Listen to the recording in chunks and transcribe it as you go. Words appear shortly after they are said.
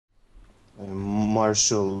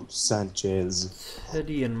Marshall Sanchez.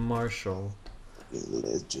 Teddy and Marshall.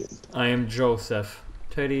 Legend. I am Joseph.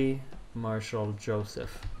 Teddy, Marshall,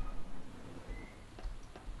 Joseph.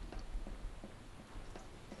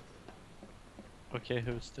 Okay,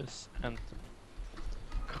 who's this? And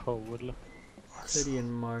Cole. Teddy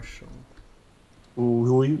and Marshall. Ooh,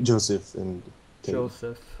 who are you? Joseph and Kate.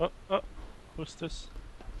 Joseph. Oh, who's this?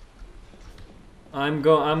 I'm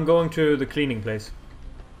going to the cleaning place.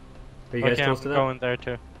 Are you guys Okay, close I'm to that? going there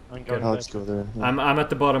too. I'm going Let's go there. Yeah. I'm at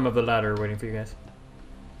the bottom of the ladder waiting for you guys.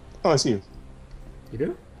 Oh, I see you. You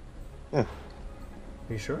do? Yeah. Are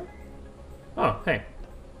you sure? Oh, hey.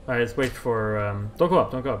 Alright, let's wait for don't go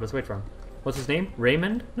up, let's wait for him. What's his name?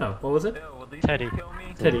 Raymond? No, what was it? Yo, will these Teddy. things kill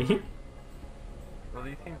me? Teddy. Will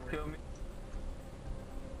these things kill me?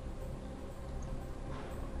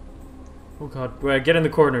 Oh god. Well, get in the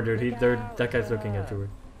corner, dude. That guy's looking at you.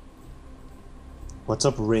 What's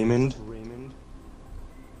up, Raymond?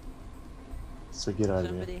 So get out of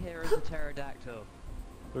Somebody here. here is a pterodactyl.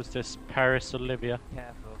 Who's this? Paris Olivia.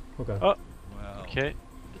 Careful. Oh god. Oh, Well, okay.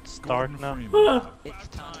 It's dark now. It's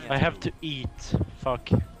Tanya. I have to eat. Fuck.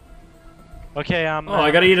 Okay, I'm. Oh, I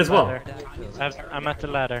gotta eat as well. Pterodactyl. I'm at the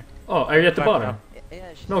ladder. Oh, are you at the Back bottom? up.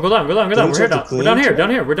 Yeah, she's No, go down. Didn't We're you here have to now. clean? We're down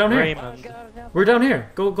here. We're down here. Raymond. We're down here.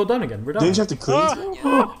 Go down again. We're down. Didn't you have to clean?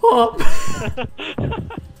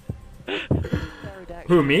 pterodactyl.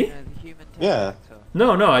 Who, me? You know, the human Yeah. pterodactyl.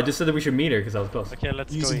 No, I just said that we should meet her because I was close. Okay,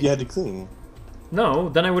 let's You go. said eat. you had to clean. No,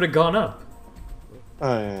 then I would have gone up.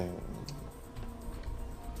 Oh, yeah.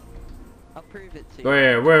 I'll prove it to you.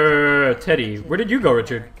 Wait, Teddy. Where did you go,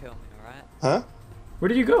 Richard? Kill me, alright? Huh? Where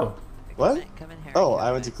did you go? What? Come in here. Oh, and I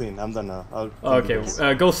kill went to me. clean. I'm done now. I'll Oh, okay, clean this.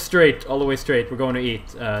 go straight, all the way straight. We're going to eat.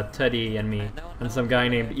 Teddy and me, No, and no, some guy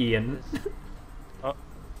no, named Ian.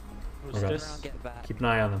 Who's Okay. this? Get back. Keep an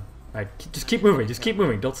eye on them. Alright, just keep moving. Just keep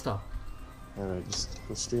moving. Don't stop. Alright, just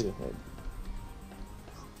go straight ahead.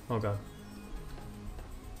 Oh god.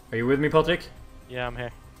 Are you with me, Patrik? Yeah, I'm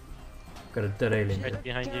here. Got a dead alien. Right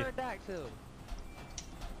behind you. Pterodactyl.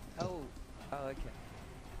 Oh, okay.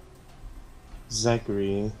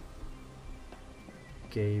 Zachary.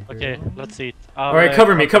 Gabriel. Okay, let's eat. Alright,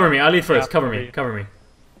 cover me. I'll eat first. Yeah, Cover cover me. you. Cover me.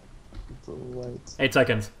 White. 8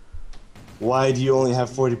 seconds. Why do you only have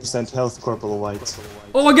 40% health, Corporal White?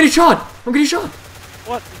 Oh, I'm getting shot! I'm getting shot!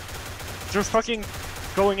 What? They're fucking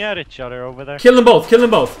going at each other over there. Kill them both. Kill them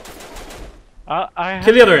both. I have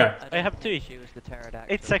Kill the other guy. I have to eat. She was the pterodactyl.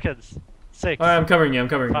 8 seconds. 6. Alright, I'm covering you.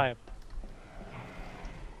 5.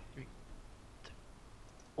 3, 2,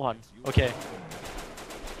 1. Okay.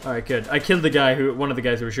 Alright, good. I killed the guy one of the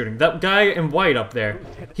guys who were shooting. That guy in white up there,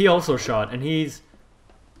 he also shot, and he's...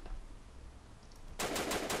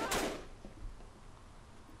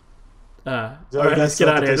 Alright, let's get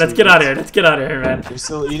out of here. Let's get out of here, man. You're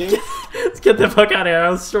still eating? Let's get the fuck out of here. I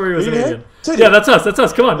was sure he was Are an you alien. dead? Yeah, that's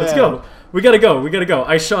us. Come on, let's Yeah. go. We gotta go.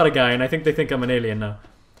 I shot a guy, and I think they think I'm an alien now.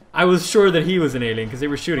 I was sure that he was an alien because they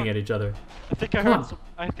were shooting at each other. I think I Come heard. on.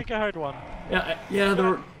 I think I heard one. Yeah, they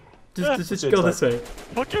were... Just Shit, go fuck. this way.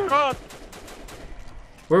 Fucking run!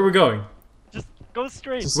 Where are we going? Just go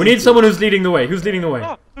straight. Just- We need someone who's leading the way. Who's leading the way?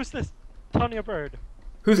 Oh, who's this? Tanya Bird.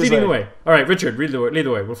 Who's This leading the way. way? All right, Richard, lead the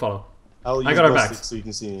way. We'll follow. I'll use I got our glow backs. sticks so you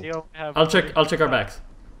can see me. You have I'll check our backs.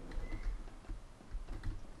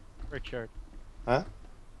 Richard. Huh?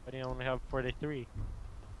 But you only have 43.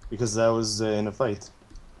 Because I was in a fight.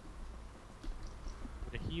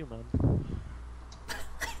 With a human.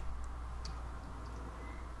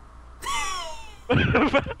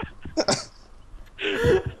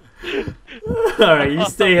 All right, you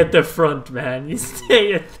stay at the front, man. You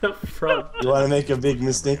stay at the front. You want to make a big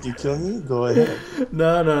mistake and kill me? Go ahead.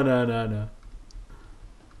 No.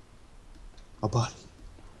 A body.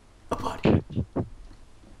 A body.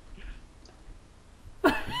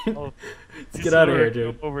 Oh, Let's get out of here,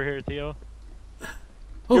 dude. Over here, Theo.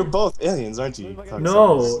 Oh. You're both aliens, aren't you?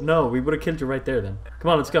 No, we would have killed you right there then.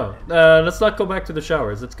 Come on, let's go. Let's not go back to the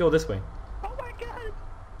showers. Let's go this way. Oh my god!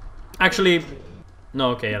 Actually, no.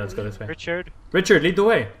 Okay, yeah, let's go this way. Richard. Richard, lead the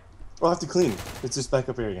way. We'll have to clean. It's just back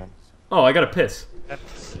up here again. Oh, I gotta piss. Let's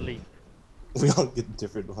sleep. We all get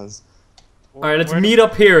different ones. All right, let's meet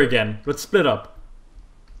up here again. Let's split up.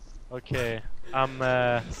 Okay.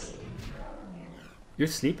 You're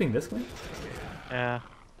sleeping this way? Yeah.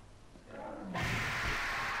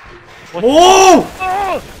 Oh!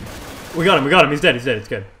 Oh! We got him. He's dead. It's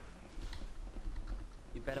good.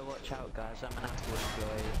 You better watch out, guys. I'm gonna have to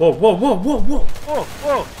enjoy it. Whoa. Whoa!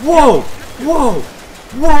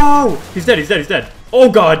 Whoa! He's dead.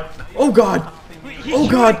 Oh god! Oh god!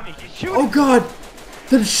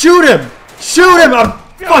 Then shoot him! I'm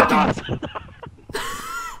fucking...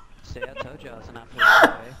 See, I told you I was an apple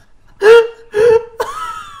boy.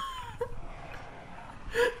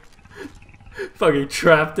 Fucking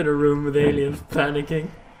trapped in a room with aliens panicking.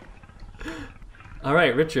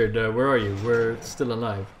 Alright, Richard, where are you? We're still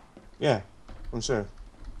alive. Yeah, I'm sure.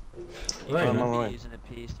 You Right, might I'm on my be way. using a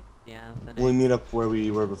piece, yeah, Anthony. We'll meet up where we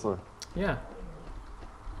were before. Yeah.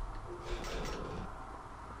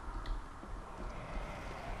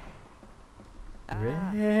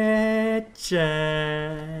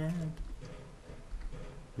 Richard.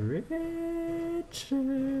 Richard.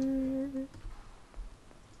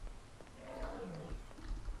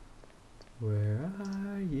 Where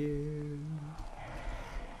are you?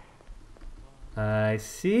 I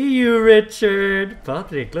see you, Richard.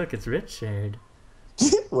 Patrik, look, it's Richard.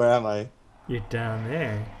 Where am I? You're down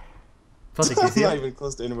there. Patrik, do you I'm see not him? even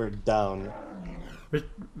close to anywhere down.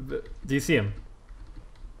 Do you see him?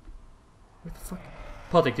 What the fuck?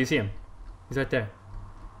 Patrik, do you see him? He's right there.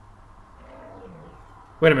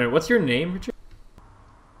 Wait a minute, what's your name, Richard?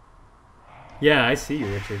 Yeah, I see you,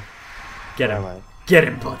 Richard. Get Where him. am I? Get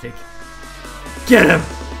him, Patrik. Get him!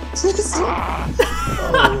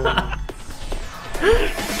 Oh,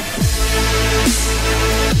 yeah.